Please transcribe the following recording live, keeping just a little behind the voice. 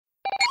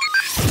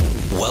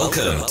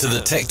Welcome to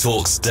the Tech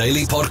Talks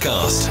Daily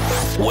Podcast,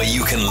 where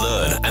you can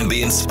learn and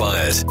be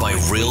inspired by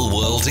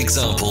real-world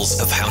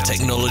examples of how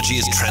technology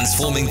is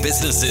transforming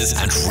businesses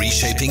and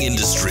reshaping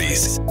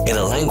industries in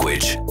a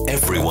language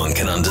everyone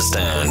can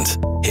understand.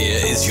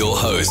 Here is your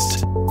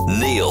host,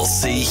 Neil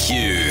C.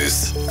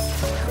 Hughes.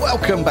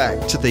 Welcome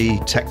back to the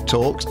Tech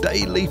Talks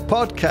Daily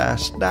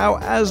Podcast. Now,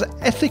 as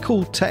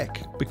ethical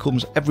tech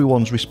becomes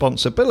everyone's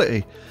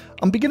responsibility,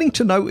 I'm beginning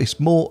to notice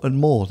more and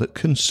more that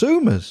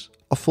consumers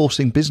are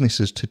forcing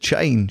businesses to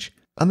change.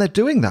 And they're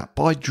doing that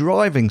by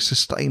driving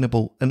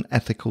sustainable and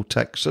ethical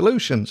tech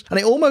solutions. And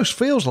it almost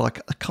feels like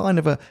a kind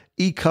of a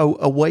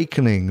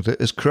eco-awakening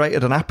that has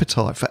created an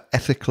appetite for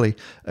ethically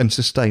and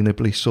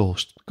sustainably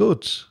sourced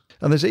goods.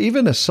 And there's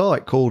even a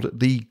site called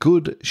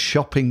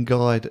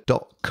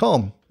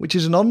thegoodshoppingguide.com, which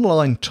is an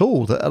online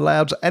tool that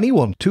allows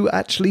anyone to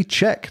actually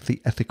check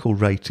the ethical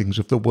ratings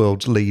of the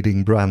world's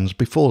leading brands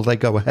before they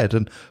go ahead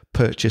and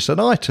purchase an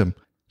item.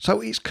 So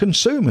it's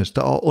consumers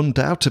that are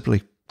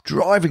undoubtedly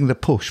driving the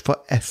push for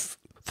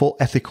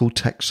ethical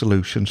tech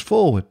solutions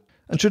forward.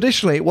 And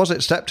traditionally, it was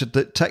accepted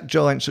that tech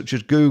giants such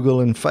as Google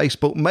and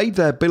Facebook made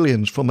their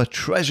billions from a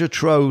treasure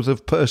trove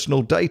of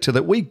personal data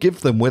that we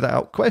give them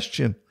without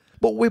question.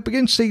 But we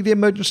begin to see the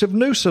emergence of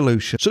new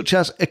solutions, such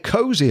as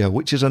Ecosia,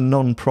 which is a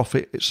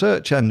non-profit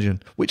search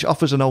engine, which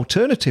offers an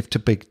alternative to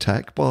big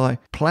tech by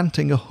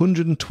planting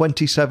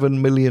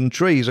 127 million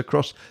trees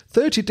across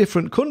 30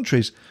 different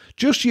countries,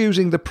 just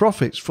using the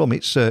profits from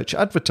its search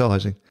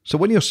advertising. So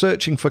when you're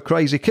searching for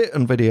crazy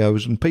kitten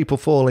videos and people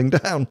falling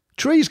down,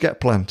 trees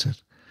get planted.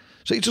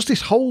 So it's just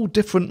this whole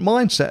different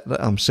mindset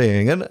that I'm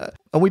seeing. And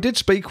we did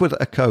speak with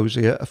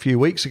Ecosia a few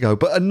weeks ago,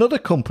 but another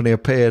company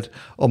appeared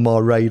on my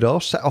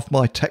radar, set off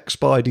my tech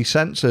spidey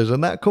sensors,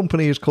 and that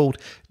company is called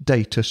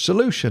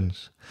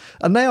DataSolutions.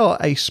 And they are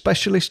a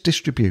specialist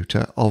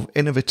distributor of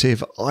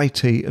innovative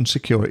IT and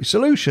security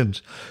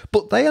solutions.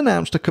 But they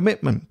announced a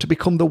commitment to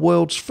become the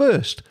world's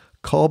first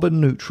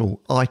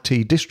carbon-neutral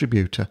IT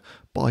distributor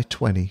by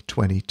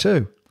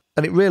 2022.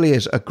 And it really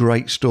is a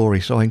great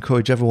story, so I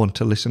encourage everyone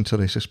to listen to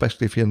this,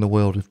 especially if you're in the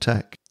world of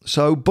tech.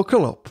 So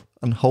buckle up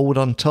and hold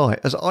on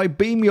tight as I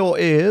beam your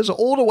ears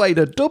all the way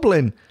to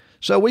Dublin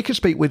so we can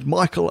speak with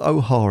Michael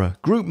O'Hara,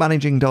 Group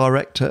Managing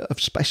Director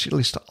of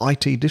Specialist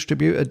IT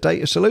Distributor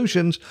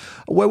DataSolutions,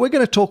 where we're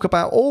going to talk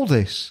about all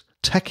this,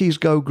 Techies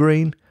Go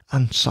Green,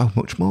 and so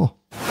much more.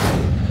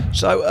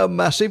 So a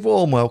massive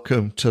warm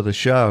welcome to the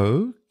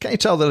show. Can you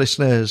tell the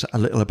listeners a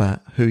little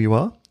about who you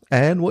are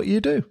and what you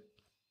do?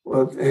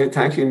 Well,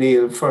 thank you,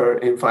 Neil, for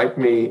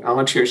inviting me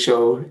onto your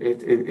show.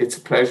 It's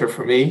a pleasure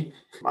for me.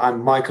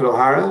 I'm Michael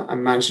O'Hara.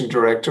 I'm Managing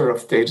Director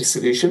of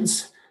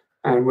DataSolutions,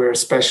 and we're a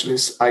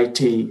specialist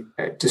IT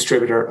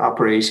distributor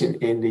operating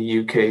in the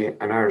UK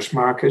and Irish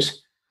market.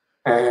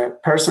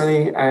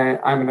 Personally,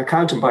 I'm an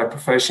accountant by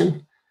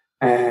profession.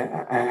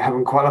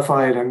 Having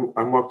qualified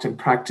and worked in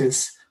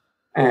practice,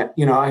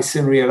 I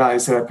soon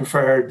realised that I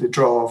preferred the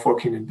draw of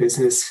working in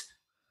business.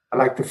 I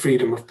like the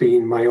freedom of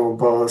being my own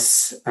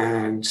boss,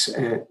 and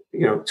to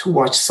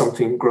watch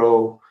something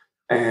grow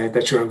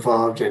that you're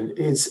involved in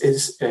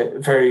is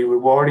very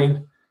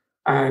rewarding.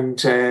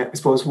 And I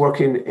suppose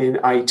working in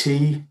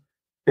IT,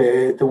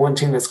 the one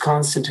thing that's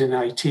constant in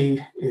IT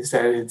is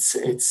that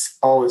it's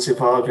always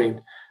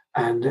evolving,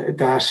 and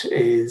that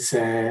is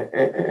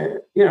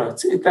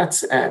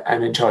that's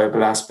an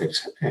enjoyable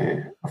aspect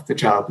of the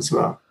job as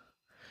well.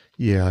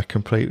 Yeah, I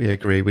completely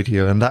agree with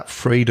you. And that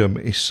freedom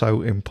is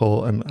so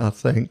important, I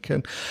think.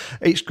 And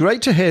it's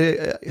great to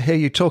hear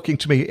you talking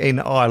to me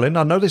in Ireland.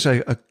 I know there's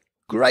a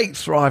great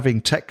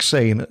thriving tech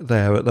scene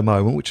there at the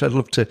moment, which I'd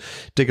love to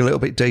dig a little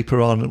bit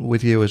deeper on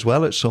with you as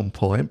well at some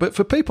point. But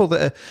for people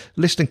that are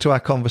listening to our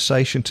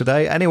conversation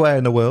today, anywhere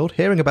in the world,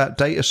 hearing about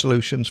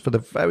DataSolutions for the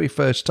very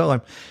first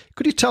time,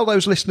 could you tell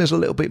those listeners a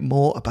little bit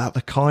more about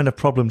the kind of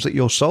problems that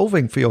you're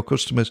solving for your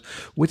customers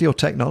with your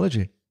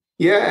technology?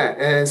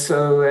 Yeah,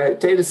 so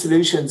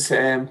DataSolutions,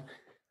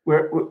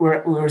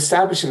 we're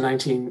established in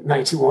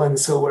 1991,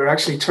 so we're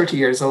actually 30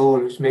 years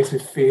old, which makes me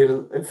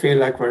feel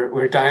like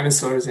we're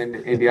dinosaurs in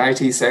the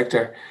IT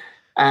sector.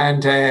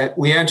 And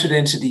we entered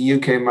into the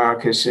UK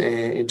market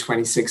in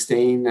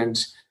 2016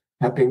 and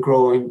have been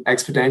growing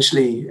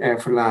exponentially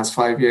for the last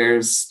 5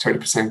 years,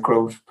 30%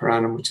 growth per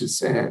annum, which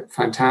is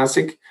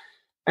fantastic.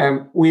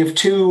 We have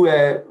two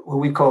what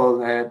we call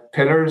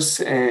pillars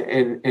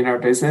in our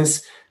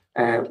business.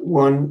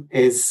 One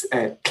is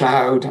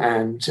cloud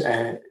and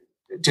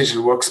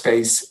digital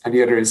workspace, and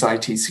the other is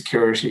IT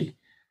security.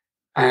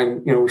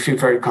 And we feel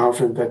very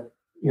confident that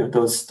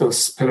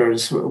those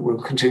pillars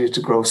will continue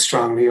to grow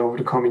strongly over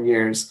the coming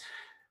years.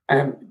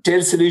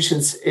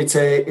 DataSolutions, it's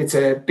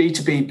a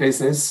B2B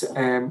business.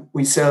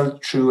 We sell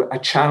through a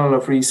channel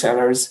of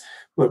resellers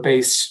who are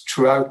based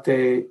throughout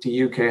the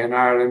UK and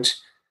Ireland,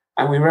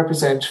 and we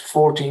represent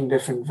 14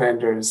 different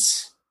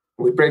vendors.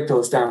 We break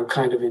those down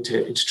kind of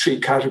into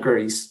three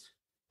categories.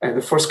 The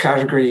first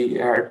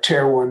category are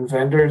tier one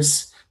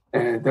vendors,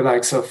 the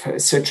likes of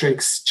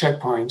Citrix,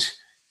 Checkpoint,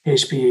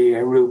 HPE,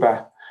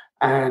 Aruba.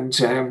 And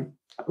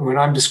when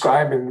I'm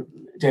describing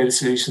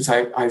DataSolutions,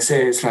 I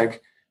say it's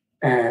like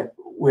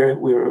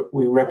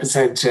we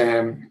represent.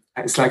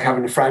 It's like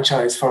having a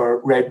franchise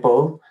for Red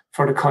Bull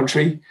for the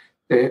country.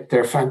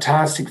 They're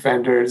fantastic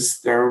vendors.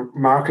 They're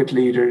market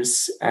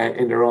leaders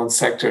in their own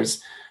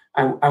sectors,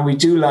 and we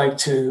do like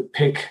to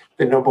pick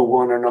the number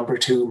one or number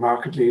two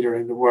market leader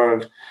in the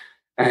world.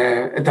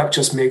 That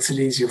just makes it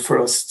easier for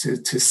us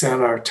to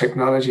sell our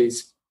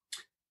technologies.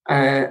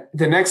 The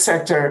next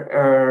sector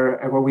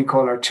are what we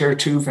call our tier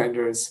two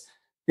vendors.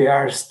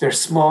 They're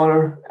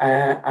smaller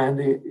and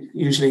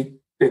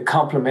they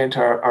complement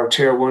our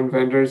tier one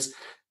vendors,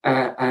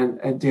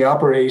 and they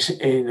operate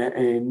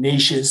in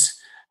niches,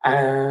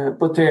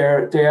 but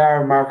they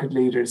are market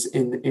leaders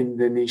in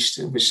the niche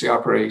in which they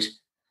operate.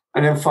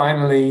 And then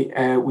finally,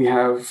 we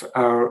have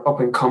our up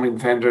and coming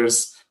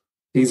vendors.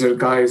 These are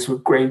guys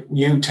with great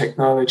new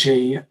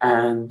technology,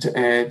 and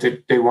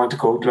they want to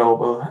go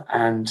global,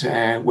 and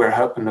we're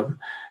helping them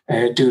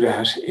do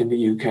that in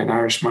the UK and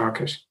Irish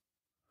market.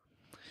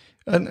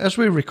 And as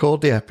we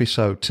record the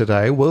episode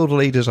today, world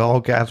leaders are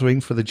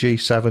gathering for the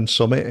G7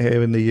 summit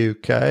here in the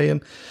UK,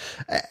 and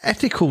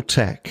ethical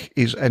tech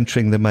is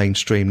entering the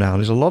mainstream now.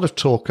 There's a lot of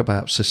talk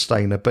about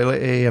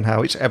sustainability and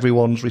how it's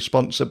everyone's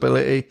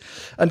responsibility.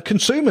 And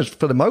consumers,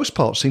 for the most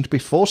part, seem to be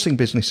forcing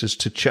businesses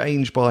to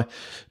change by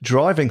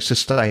driving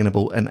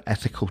sustainable and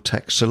ethical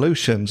tech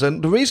solutions.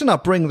 And the reason I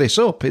bring this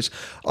up is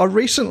I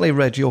recently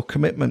read your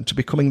commitment to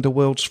becoming the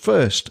world's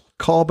first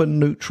carbon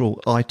neutral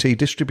IT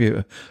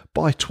distributor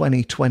by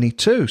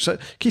 2022. So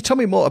can you tell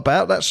me more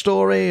about that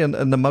story and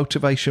the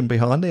motivation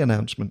behind the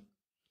announcement?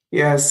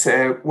 Yes,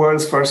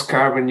 world's first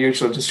carbon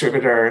neutral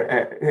distributor.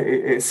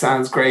 It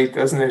sounds great,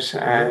 doesn't it?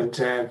 And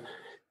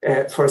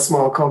for a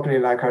small company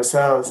like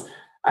ourselves,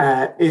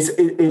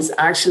 is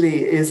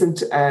actually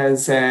isn't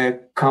as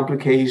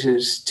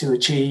complicated to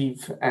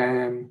achieve.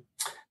 And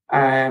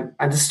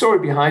the story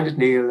behind it,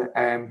 Neil,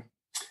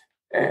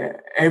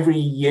 every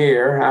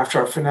year after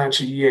our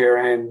financial year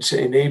end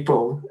in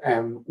April,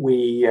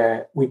 we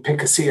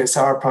pick a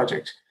CSR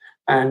project,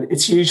 and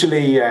it's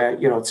usually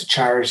it's a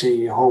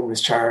charity, a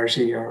homeless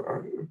charity,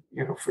 or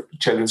for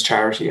children's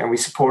charity, and we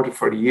support it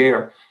for the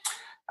year.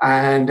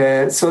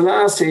 And so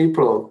last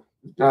April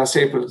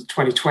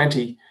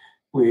 2020,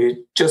 we had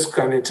just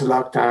gone into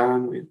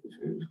lockdown. We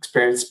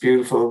experienced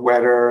beautiful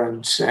weather,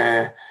 and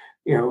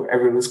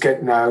everyone was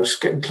getting out,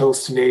 getting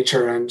close to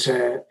nature, and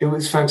it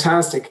was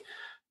fantastic.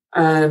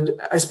 And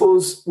I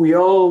suppose we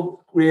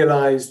all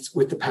realized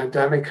with the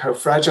pandemic how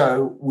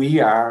fragile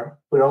we are,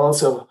 but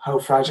also how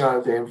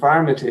fragile the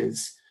environment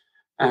is.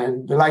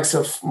 And the likes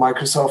of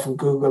Microsoft and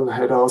Google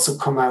had also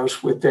come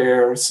out with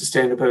their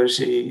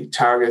sustainability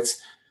targets.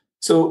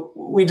 So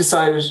we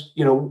decided,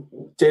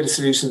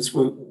 DataSolutions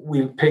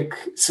we'll pick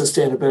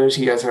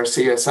sustainability as our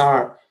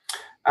CSR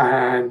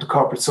and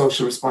corporate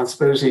social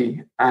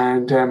responsibility.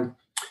 And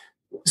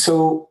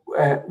so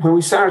when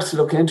we started to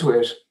look into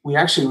it, we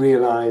actually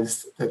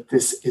realized that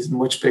this is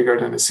much bigger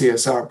than a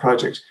CSR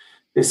project.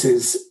 This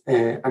is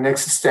an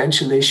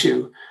existential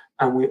issue,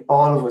 and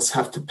all of us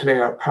have to play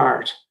our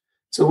part.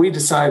 So we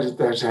decided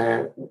that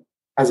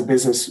as a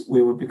business,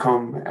 we would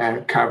become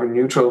carbon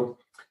neutral,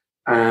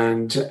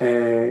 and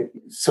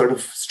sort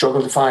of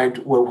struggle to find,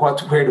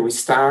 where do we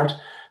start?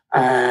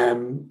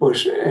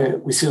 But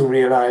we soon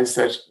realized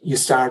that you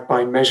start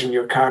by measuring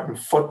your carbon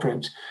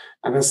footprint.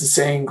 And as the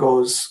saying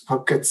goes,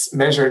 what gets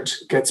measured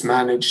gets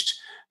managed.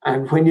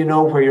 And when you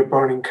know where you're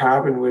burning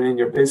carbon within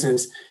your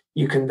business,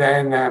 you can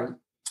then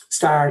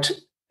start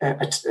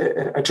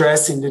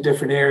addressing the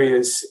different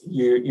areas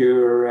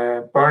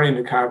you're burning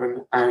the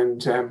carbon,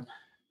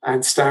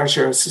 and start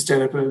your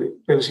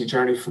sustainability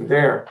journey from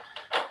there.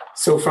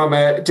 So from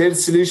a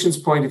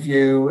DataSolutions point of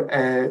view,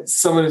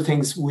 some of the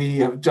things we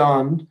have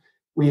done,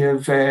 we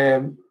have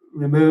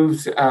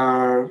removed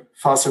our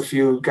fossil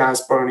fuel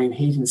gas burning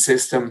heating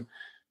system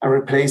and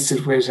replaced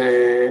it with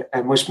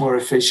a much more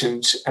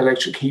efficient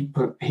electric heat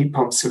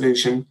pump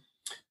solution.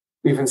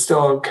 We've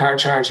installed car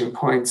charging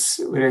points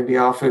within the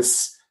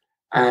office.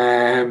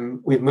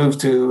 We've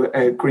moved to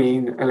a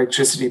green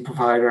electricity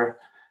provider.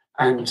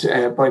 And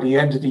by the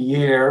end of the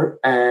year,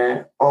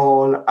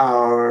 all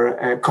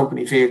our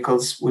company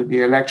vehicles will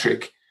be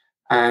electric.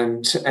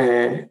 And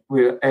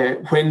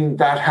when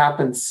that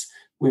happens,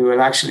 we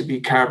will actually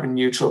be carbon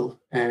neutral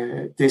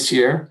this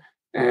year,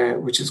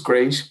 which is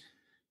great.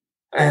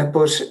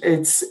 But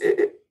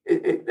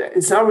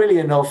it's not really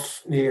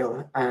enough,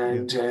 Neil,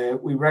 and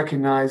we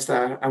recognise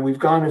that, and we've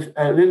gone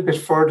a little bit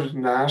further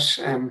than that.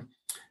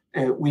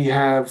 We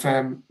have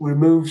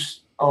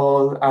removed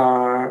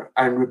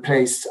and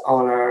replaced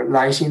all our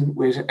lighting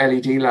with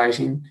LED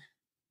lighting.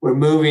 We're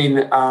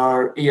moving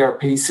our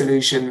ERP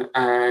solution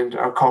and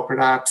our corporate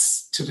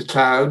apps to the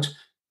cloud,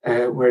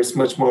 where it's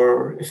much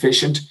more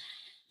efficient.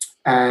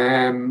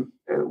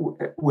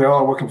 We're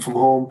all working from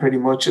home pretty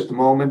much at the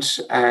moment,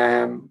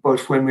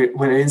 but when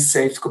it is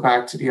safe to go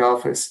back to the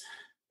office,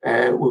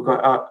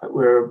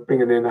 we're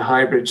bringing in a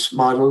hybrid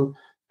model,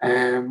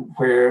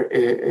 where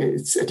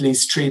it's at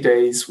least 3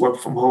 days work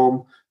from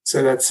home.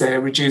 So that's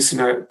reducing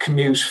our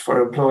commute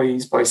for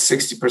employees by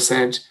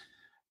 60%.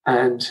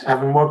 And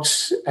having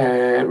worked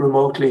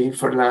remotely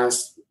for the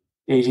last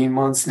 18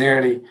 months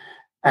nearly,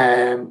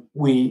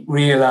 we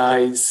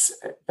realize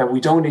that we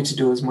don't need to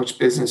do as much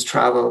business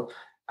travel.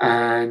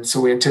 And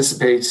so we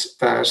anticipate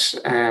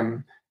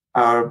that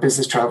our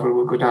business travel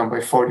will go down by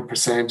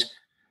 40%.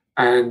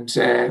 And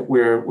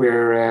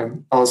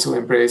we're also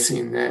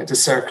embracing the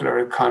circular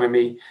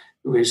economy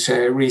with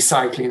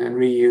recycling and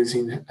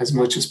reusing as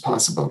much as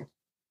possible.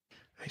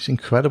 It's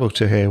incredible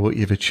to hear what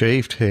you've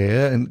achieved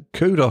here, and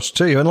kudos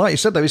to you. And like you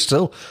said, there is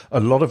still a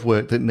lot of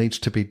work that needs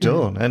to be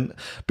done. And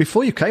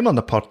before you came on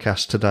the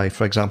podcast today,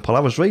 for example, I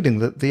was reading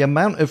that the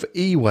amount of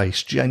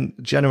e-waste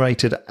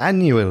generated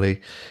annually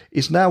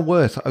is now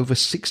worth over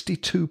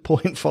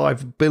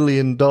 $62.5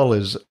 billion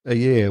a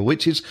year,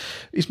 which is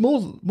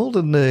more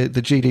than the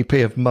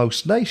GDP of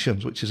most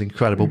nations, which is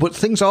incredible. But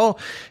things are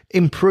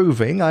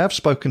improving. I have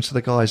spoken to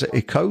the guys at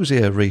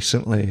Ecosia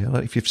recently. I don't know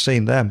if you've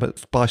seen them,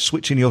 but by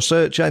switching your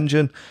search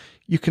engine,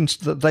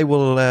 they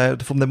will,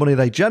 from the money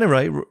they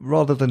generate,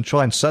 rather than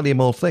try and sell you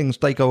more things,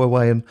 they go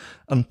away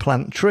and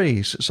plant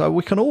trees. So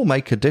we can all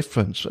make a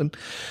difference. And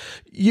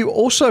you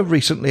also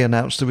recently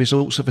announced the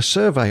results of a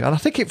survey, and I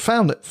think it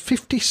found that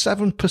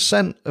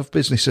 57% of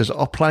businesses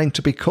are planning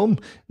to become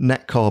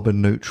net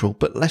carbon neutral,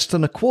 but less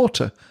than a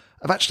quarter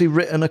have actually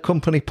written a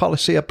company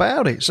policy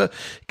about it. So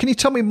can you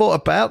tell me more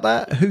about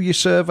that, who you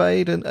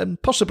surveyed,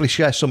 and possibly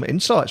share some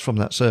insights from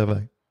that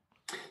survey?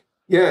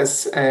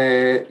 Yes,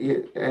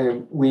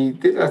 we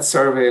did that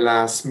survey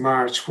last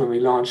March when we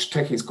launched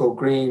Techies Go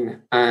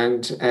Green,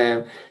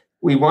 and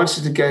we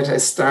wanted to get a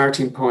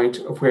starting point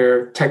of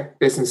where tech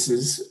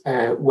businesses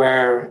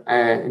were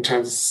in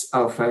terms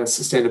of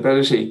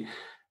sustainability.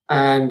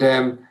 And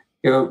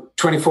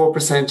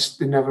 24%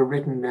 didn't have a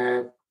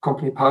written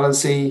company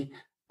policy,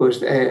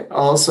 but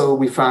also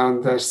we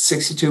found that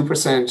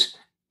 62%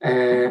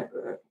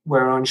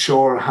 were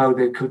unsure how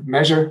they could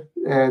measure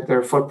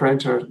their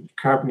footprint or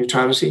carbon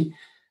neutrality.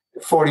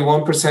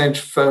 41%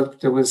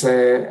 felt there was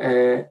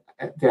they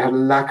had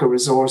a lack of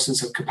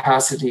resources or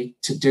capacity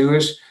to do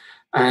it,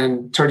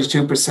 and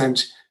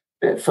 32%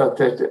 felt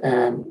that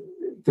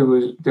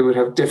they would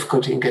have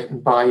difficulty in getting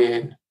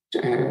buy-in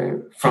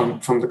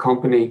from the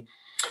company.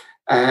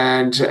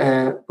 And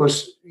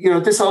but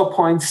this all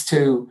points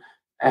to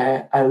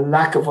a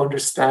lack of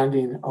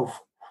understanding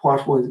of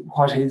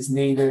what is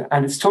needed,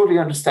 and it's totally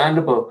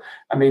understandable.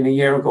 I mean, a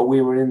year ago we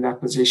were in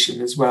that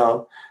position as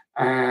well,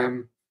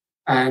 and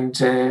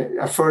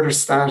a further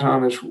stat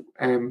on it: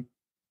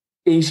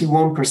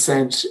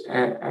 81%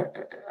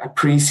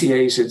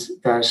 appreciated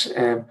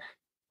that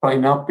by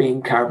not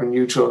being carbon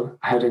neutral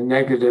had a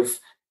negative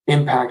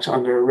impact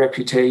on their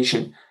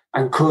reputation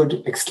and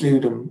could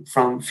exclude them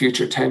from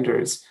future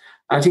tenders.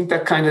 I think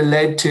that kind of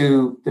led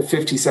to the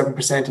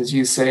 57%, as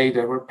you say,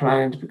 that were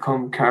planning to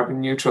become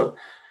carbon neutral.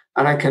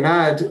 And I can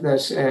add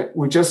that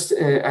we're just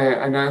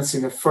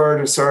announcing a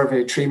further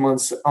survey 3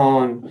 months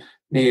on,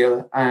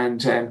 Neil, and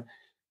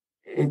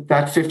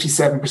that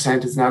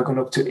 57% is now going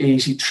up to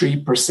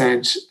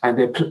 83%, and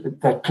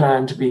that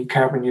plan to be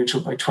carbon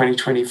neutral by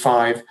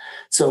 2025.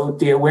 So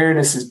the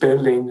awareness is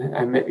building,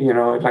 and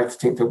I'd like to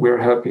think that we're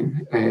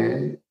helping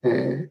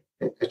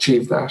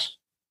achieve that.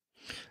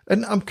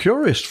 And I'm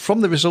curious,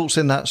 from the results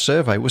in that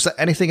survey, was there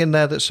anything in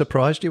there that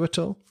surprised you at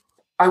all?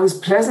 I was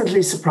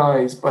pleasantly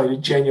surprised by the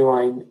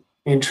genuine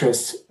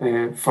interest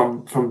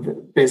from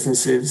the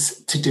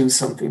businesses to do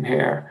something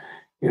here.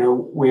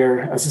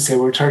 As I say,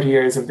 we're 30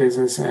 years in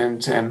business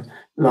and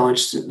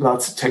launched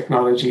lots of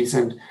technologies,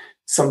 and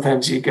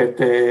sometimes you get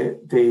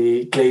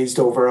the glazed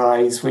over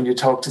eyes when you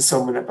talk to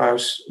someone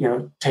about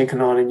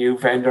taking on a new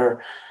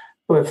vendor.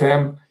 But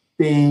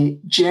the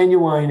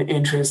genuine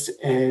interest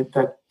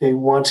that they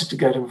wanted to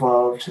get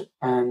involved,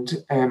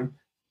 and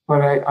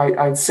but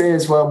I'd say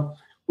as well,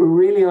 we're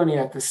really only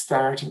at the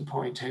starting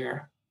point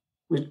here.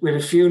 With a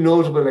few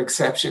notable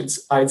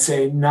exceptions, I'd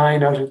say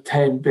 9 out of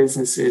 10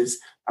 businesses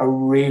are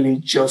really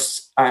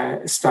just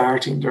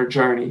starting their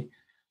journey.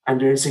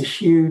 And there's a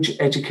huge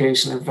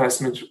education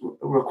investment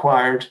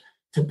required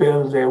to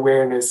build the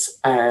awareness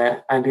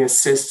and the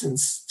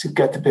assistance to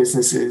get the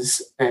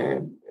businesses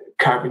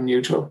carbon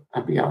neutral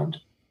and beyond.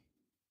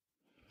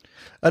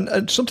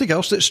 And something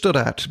else that stood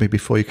out to me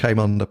before you came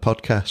on the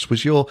podcast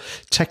was your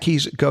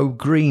Techies Go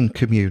Green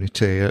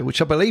community,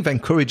 which I believe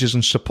encourages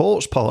and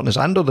supports partners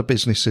and other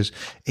businesses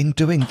in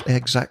doing the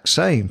exact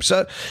same.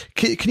 So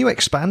can you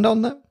expand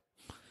on that?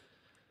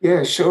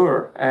 Yeah,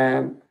 sure.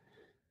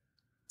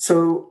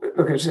 So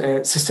look,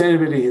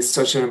 sustainability is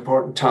such an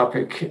important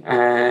topic.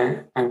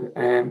 And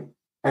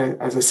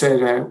as I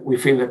said, we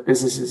feel that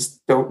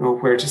businesses don't know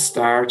where to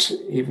start,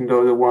 even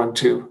though they want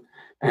to.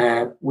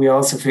 We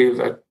also feel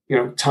that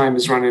time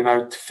is running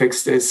out to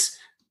fix this.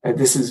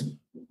 This is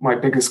my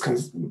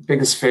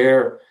biggest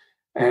fear.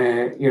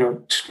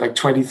 Like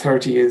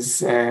 2030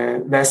 is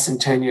less than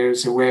 10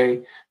 years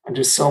away, and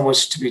there's so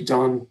much to be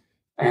done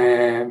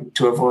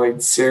to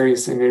avoid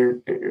serious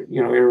and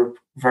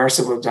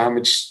irreversible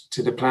damage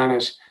to the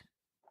planet.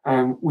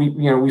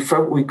 We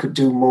felt we could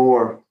do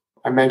more.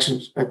 I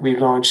mentioned that we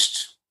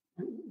launched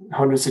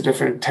hundreds of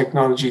different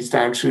technologies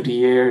down through the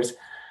years.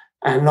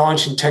 And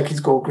launching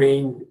Techies Go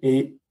Green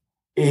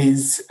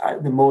is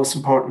the most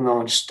important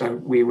launch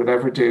that we would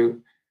ever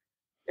do.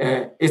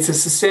 It's a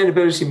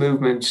sustainability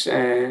movement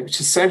which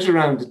is centered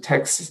around the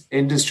tech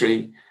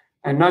industry,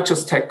 and not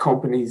just tech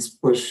companies,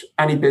 but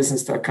any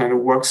business that kind of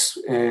works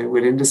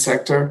within the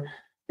sector.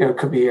 It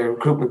could be a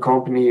recruitment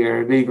company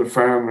or a legal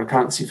firm or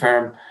accountancy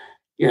firm.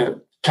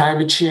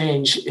 Climate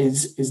change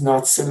is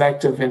not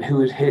selective in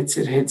who it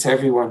hits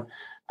everyone.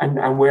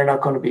 And we're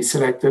not going to be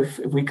selective.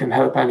 If we can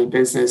help any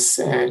business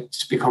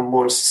to become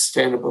more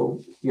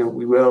sustainable,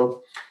 we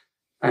will.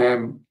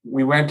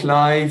 We went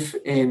live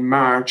in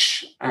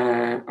March,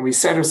 and we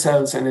set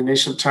ourselves an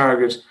initial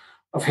target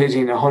of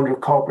hitting 100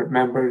 corporate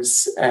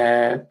members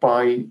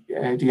by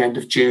the end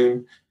of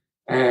June.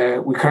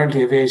 We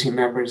currently have 80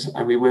 members,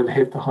 and we will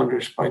hit the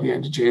 100 by the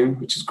end of June,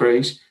 which is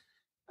great.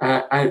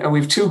 And we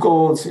have two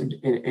goals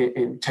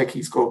in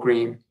Techies Go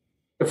Green.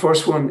 The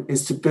first one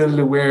is to build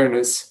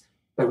awareness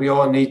that we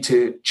all need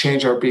to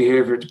change our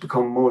behavior to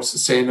become more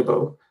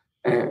sustainable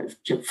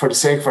for the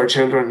sake of our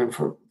children and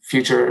for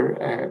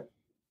future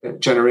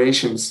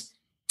generations.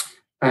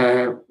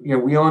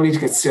 We all need to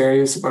get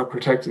serious about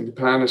protecting the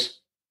planet.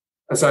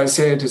 As I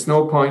said, there's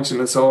no point in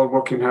us all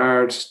working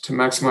hard to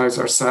maximize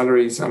our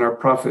salaries and our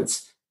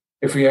profits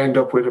if we end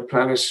up with a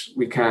planet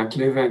we can't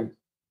live in.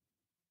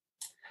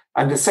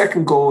 And the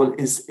second goal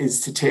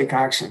is to take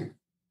action.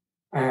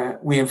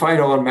 We invite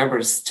all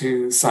members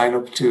to sign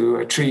up to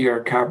a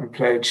 3-year carbon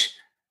pledge.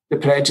 The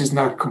pledge is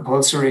not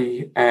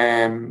compulsory,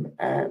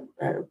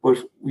 but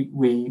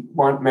we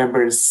want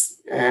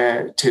members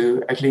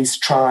to at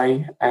least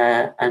try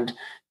and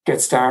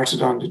get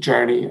started on the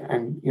journey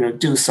and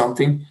do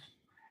something.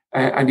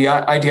 And the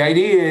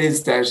idea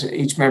is that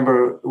each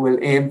member will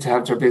aim to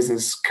have their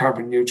business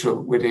carbon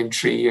neutral within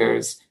 3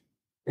 years.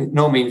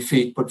 No mean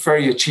feat, but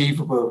very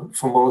achievable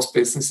for most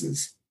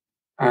businesses.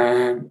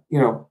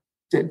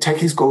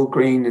 Techies Go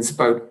Green is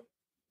about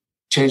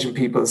changing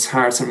people's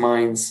hearts and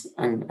minds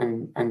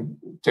and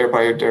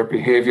thereby their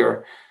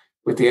behaviour,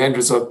 with the end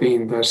result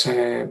being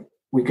that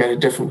we get a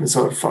different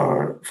result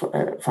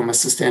from a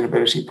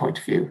sustainability point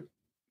of view.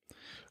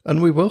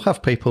 And we will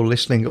have people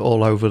listening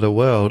all over the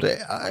world.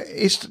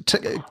 Is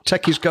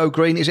Techies Go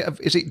Green, is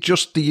it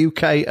just the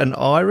UK and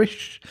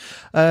Irish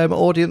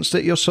audience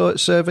that you're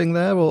serving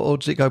there, or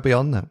does it go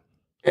beyond that?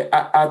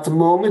 At the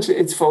moment,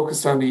 it's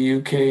focused on the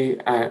UK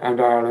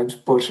and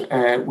Ireland, but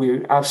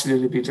we'd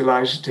absolutely be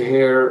delighted to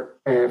hear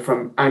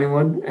from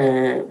anyone,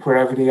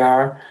 wherever they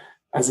are.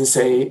 As I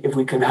say, if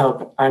we can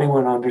help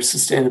anyone on their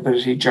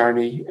sustainability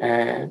journey,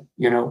 that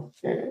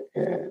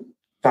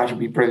would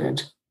be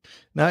brilliant.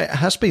 Now, it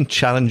has been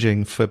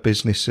challenging for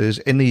businesses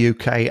in the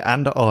UK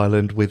and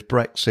Ireland with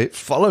Brexit,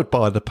 followed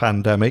by the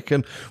pandemic,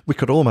 and we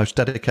could almost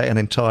dedicate an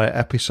entire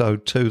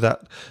episode to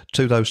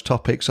those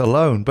topics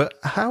alone. But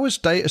how has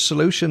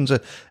DataSolutions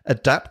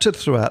adapted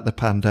throughout the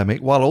pandemic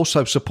while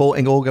also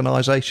supporting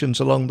organisations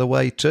along the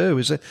way too?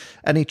 Is there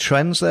any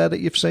trends there that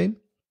you've seen?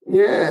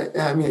 Yeah,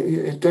 I mean,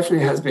 it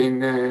definitely has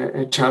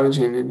been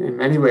challenging in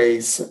many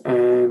ways,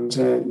 and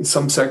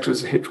some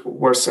sectors hit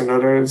worse than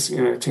others.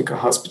 Think of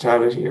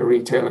hospitality or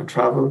retail and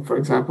travel, for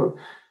example.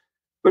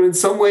 But in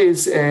some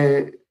ways,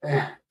 the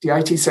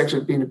IT sector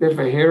has been a bit of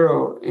a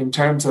hero in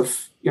terms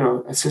of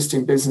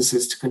assisting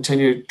businesses to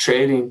continue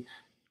trading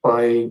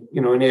by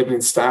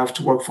enabling staff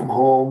to work from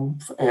home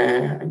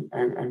and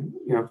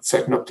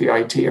setting up the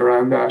IT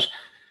around that.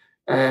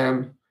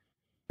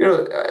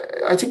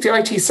 I think the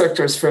IT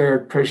sector has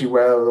fared pretty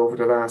well over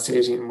the last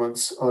 18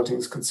 months, all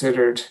things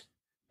considered.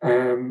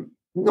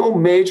 No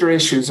major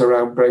issues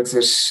around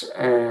Brexit.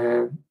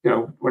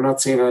 We're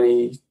not seeing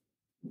any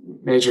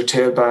major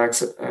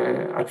tailbacks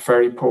at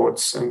ferry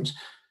ports, and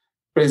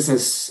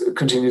business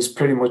continues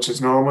pretty much as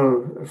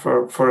normal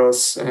for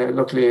us,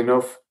 luckily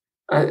enough.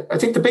 I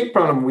think the big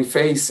problem we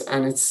face,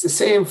 and it's the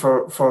same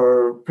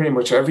for pretty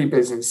much every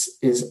business,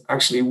 is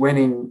actually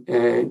winning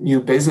new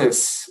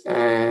business.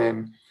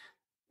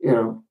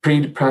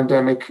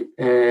 Pre-pandemic,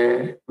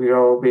 we'd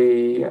all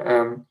be,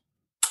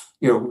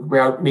 we're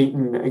out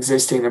meeting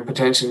existing and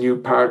potential new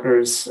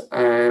partners.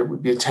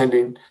 We'd be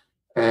attending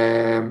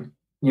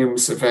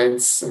numerous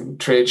events and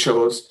trade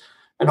shows,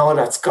 and all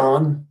that's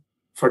gone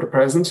for the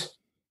present.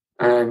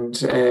 And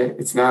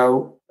it's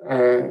now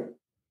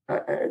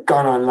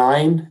gone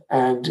online,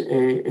 and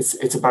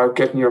it's about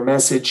getting your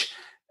message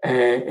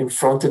in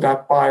front of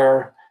that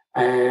buyer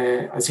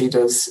as he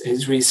does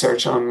his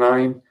research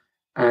online.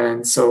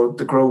 And so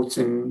the growth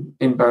in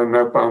inbound and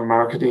outbound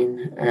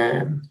marketing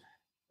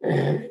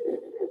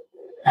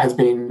has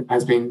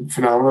been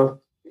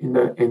phenomenal in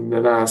the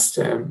last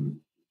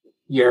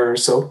year or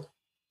so.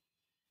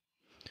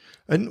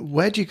 And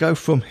where do you go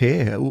from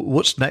here?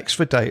 What's next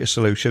for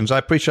DataSolutions? I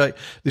appreciate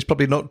there's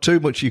probably not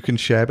too much you can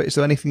share, but is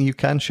there anything you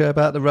can share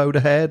about the road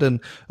ahead and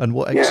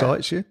what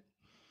excites you?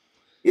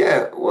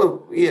 Yeah,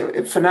 well,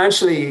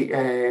 financially,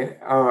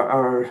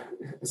 our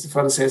as the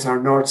fellow says,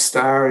 our North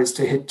Star is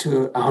to hit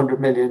to 100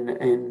 million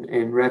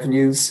in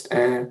revenues.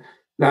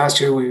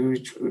 Last year,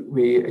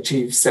 we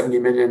achieved 70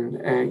 million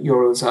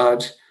euros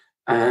odd.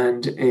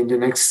 And in the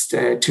next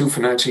 2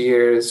 financial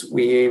years,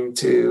 we aim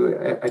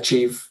to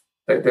achieve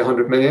the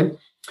 100 million.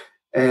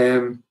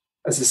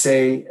 As I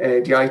say,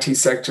 the IT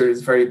sector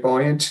is very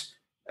buoyant.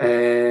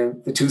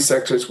 The 2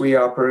 sectors we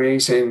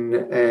operate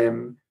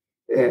in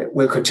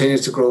will continue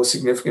to grow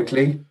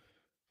significantly.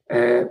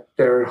 There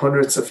are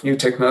hundreds of new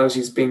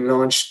technologies being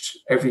launched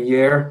every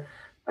year,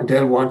 and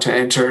they'll want to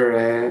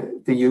enter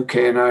the UK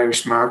and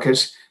Irish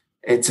market.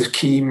 It's a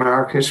key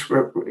market,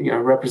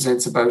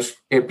 represents about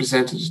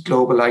 8% of the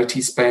global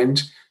IT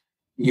spend.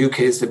 The UK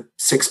is the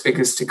 6th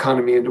biggest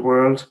economy in the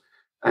world,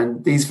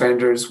 and these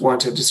vendors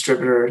want a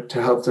distributor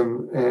to help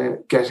them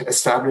get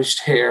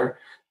established here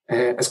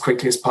as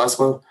quickly as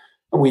possible.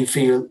 And we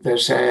feel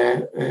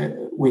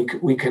that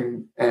we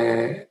can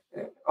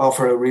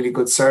offer a really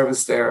good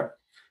service there.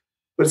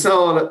 But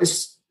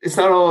it's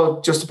not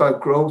all just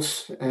about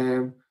growth.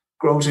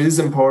 Growth is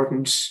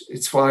important.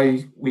 It's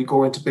why we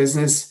go into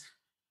business.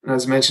 And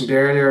as mentioned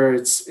earlier,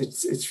 it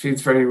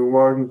feels very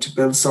rewarding to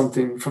build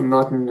something from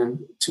nothing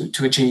and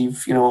to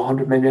achieve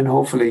 100 million,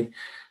 hopefully.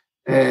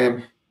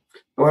 However,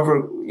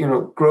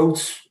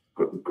 growth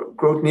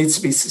needs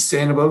to be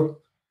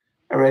sustainable.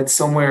 I read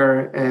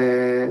somewhere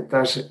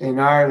that in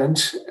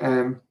Ireland,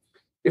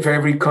 if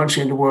every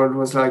country in the world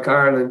was like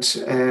Ireland,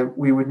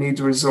 we would need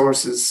the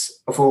resources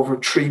of over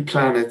 3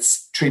 planet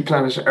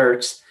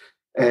Earths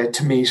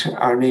to meet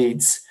our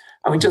needs.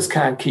 And we just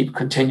can't keep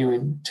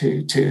continuing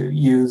to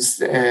use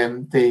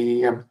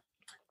the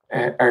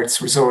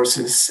Earth's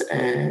resources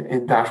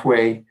in that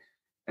way.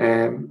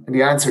 And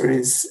the answer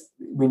is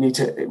we need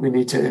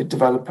to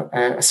develop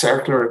a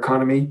circular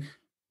economy,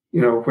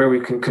 where we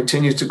can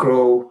continue to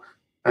grow,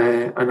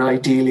 and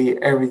ideally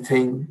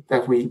everything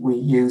that we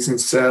use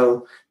and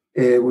sell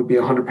would be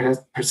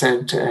 100%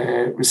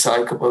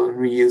 recyclable and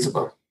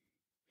reusable.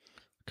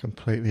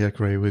 Completely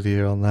agree with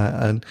you on that,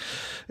 and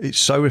it's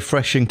so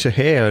refreshing to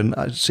hear and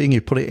seeing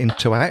you put it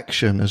into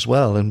action as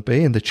well and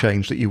being the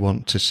change that you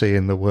want to see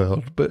in the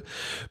world. But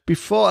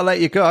before I let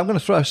you go, I'm going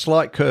to throw a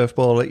slight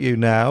curveball at you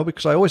now,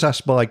 because I always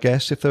ask my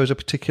guests if there was a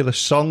particular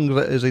song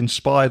that has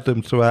inspired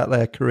them throughout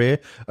their career,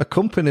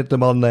 accompanied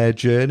them on their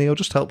journey, or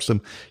just helps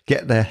them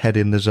get their head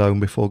in the zone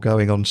before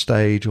going on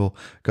stage or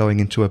going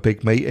into a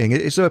big meeting.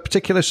 Is there a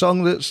particular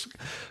song that's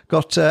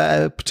got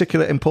a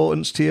particular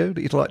importance to you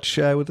that you'd like to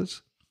share with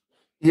us?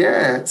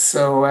 Yeah,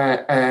 so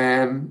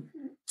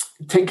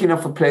Thinking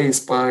of a Place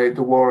by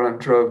The War on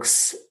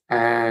Drugs,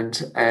 and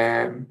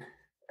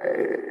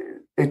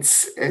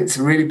it's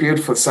a really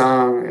beautiful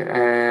song,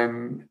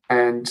 and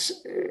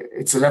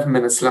it's 11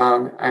 minutes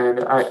long,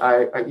 and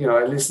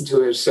I listen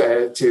to it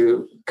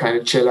to kind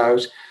of chill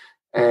out.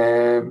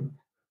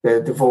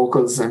 The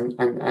vocals and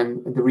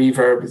the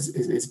reverb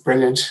is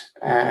brilliant.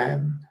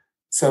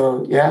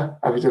 So yeah,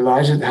 I'd be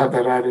delighted to have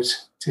that added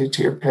to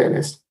your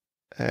playlist.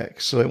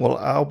 Excellent. Well,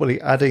 I'll be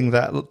adding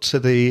that to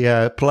the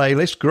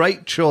playlist.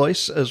 Great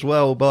choice as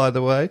well, by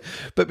the way.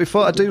 But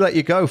before I do let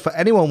you go, for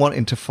anyone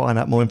wanting to find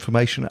out more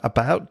information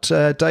about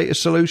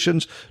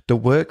DataSolutions, the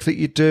work that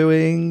you're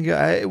doing,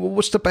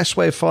 what's the best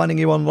way of finding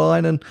you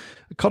online and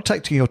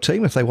contacting your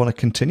team if they want to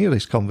continue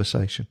this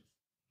conversation?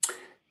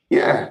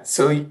 Yeah,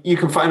 so you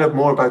can find out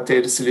more about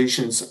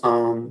DataSolutions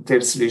on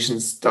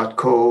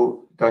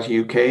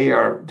datasolutions.co.uk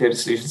or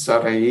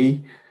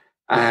datasolutions.ie.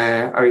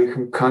 Or you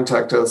can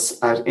contact us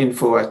at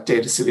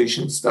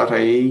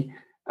info@datasolutions.ie.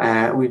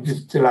 We'd be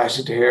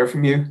delighted to hear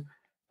from you.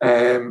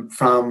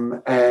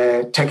 From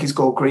Techies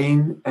Go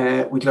Green,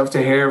 we'd love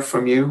to hear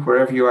from you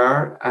wherever you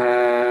are.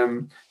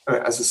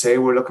 As I say,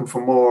 we're looking for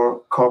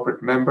more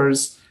corporate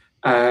members,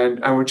 and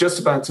we're just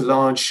about to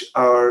launch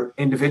our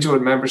individual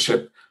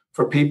membership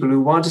for people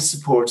who want to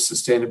support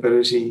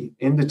sustainability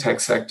in the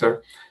tech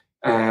sector,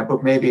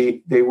 but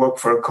maybe they work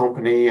for a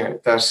company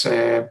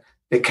that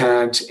they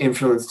can't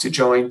influence to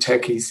join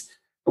Techies.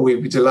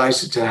 We'd be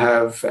delighted to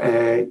have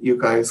you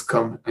guys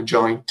come and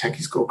join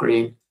Techies Go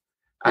Green.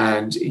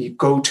 And you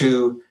go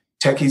to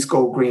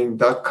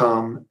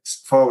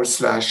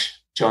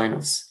techiesgogreen.com/join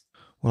us.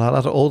 Well, I'll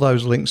add all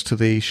those links to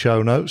the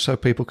show notes so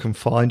people can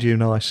find you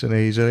nice and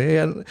easily.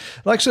 And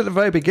like I said at the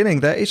very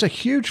beginning, there is a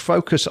huge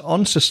focus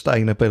on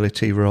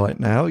sustainability right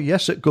now.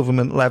 Yes, at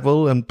government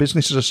level, and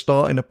businesses are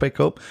starting to pick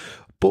up,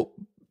 but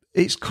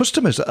it's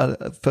customers that are,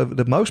 for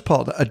the most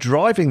part, that are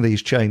driving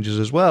these changes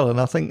as well. And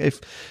I think if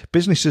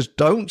businesses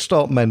don't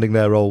start mending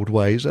their old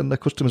ways, then the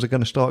customers are going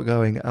to start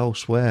going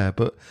elsewhere.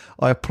 But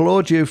I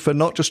applaud you for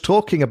not just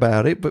talking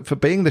about it, but for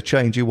being the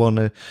change you want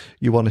to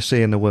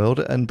see in the world,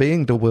 and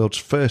being the world's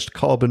first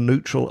carbon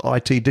neutral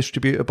IT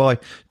distributor by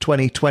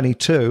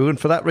 2022. And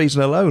for that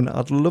reason alone,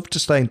 I'd love to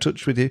stay in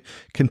touch with you,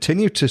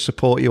 continue to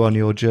support you on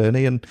your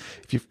journey. And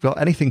if you've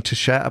got anything to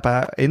chat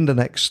about in the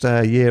next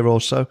year or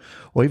so,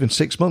 or even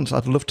 6 months,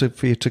 I'd love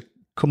for you to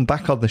come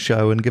back on the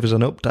show and give us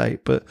an update.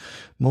 But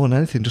more than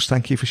anything, just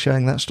thank you for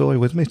sharing that story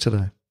with me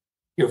today.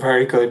 You're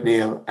very good,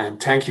 Neil,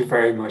 and thank you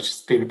very much.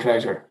 It's been a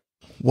pleasure.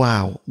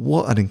 Wow,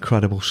 what an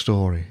incredible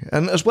story.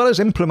 And as well as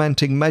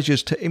implementing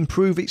measures to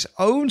improve its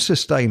own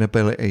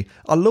sustainability,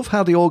 I love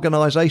how the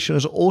organisation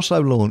has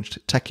also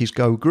launched Techies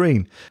Go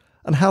Green,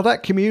 and how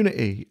that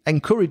community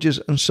encourages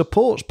and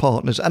supports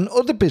partners and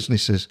other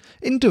businesses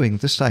in doing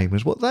the same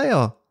as what they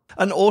are.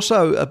 And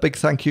also a big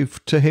thank you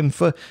to him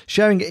for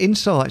sharing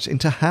insights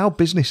into how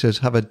businesses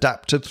have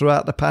adapted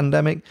throughout the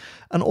pandemic,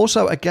 and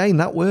also, again,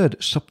 that word,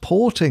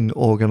 supporting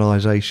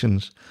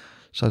organisations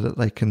so that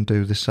they can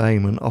do the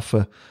same and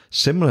offer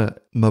similar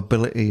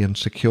mobility and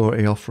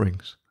security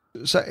offerings.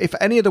 So if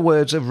any of the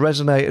words have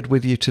resonated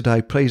with you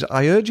today, please,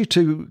 I urge you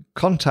to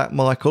contact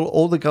Michael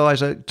or the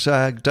guys at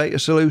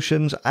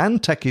DataSolutions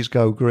and Techies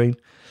Go Green.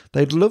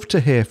 They'd love to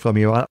hear from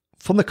you.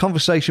 From the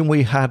conversation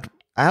we had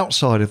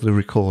outside of the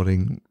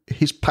recording,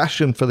 his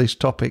passion for this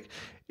topic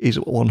is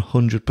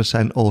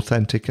 100%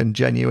 authentic and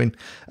genuine,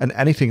 and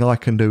anything I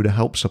can do to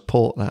help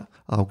support that,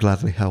 I'll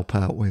gladly help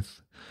out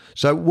with.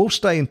 So we'll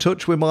stay in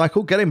touch with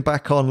Michael, get him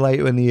back on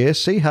later in the year,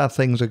 see how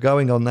things are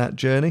going on that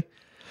journey.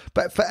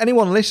 But for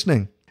anyone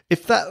listening,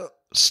 if that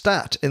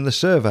stat in the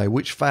survey,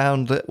 which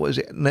found that,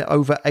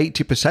 over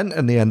 80%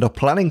 in the end are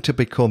planning to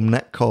become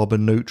net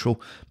carbon neutral,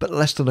 but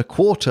less than a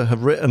quarter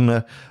have written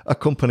a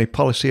company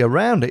policy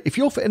around it, if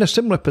you're in a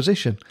similar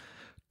position,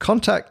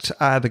 contact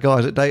the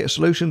guys at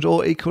DataSolutions,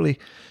 or equally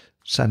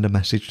send a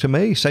message to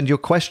me, send your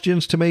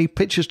questions to me,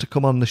 pictures to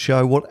come on the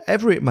show,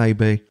 whatever it may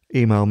be.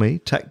 Email me,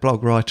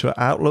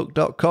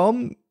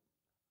 techblogwriter@outlook.com.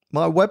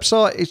 My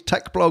website is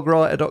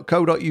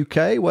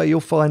techblogwriter.co.uk, where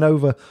you'll find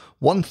over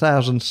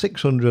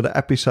 1,600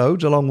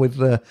 episodes, along with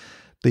the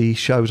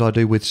shows I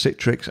do with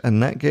Citrix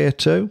and Netgear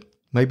too.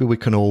 Maybe we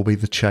can all be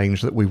the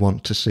change that we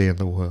want to see in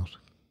the world.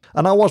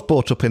 And I was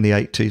brought up in the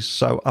 80s,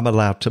 so I'm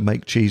allowed to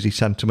make cheesy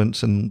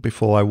sentiments and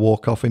before I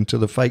walk off into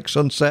the fake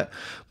sunset.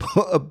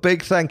 But a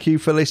big thank you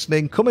for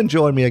listening. Come and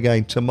join me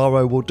again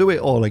tomorrow. We'll do it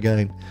all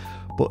again.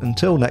 But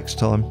until next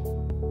time,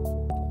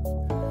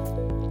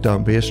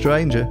 don't be a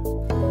stranger.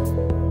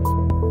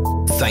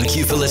 Thank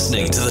you for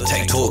listening to the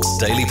Tech Talks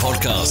Daily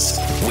Podcast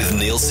with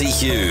Neil C.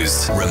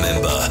 Hughes.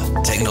 Remember,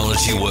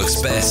 technology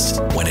works best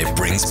when it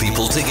brings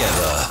people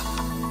together.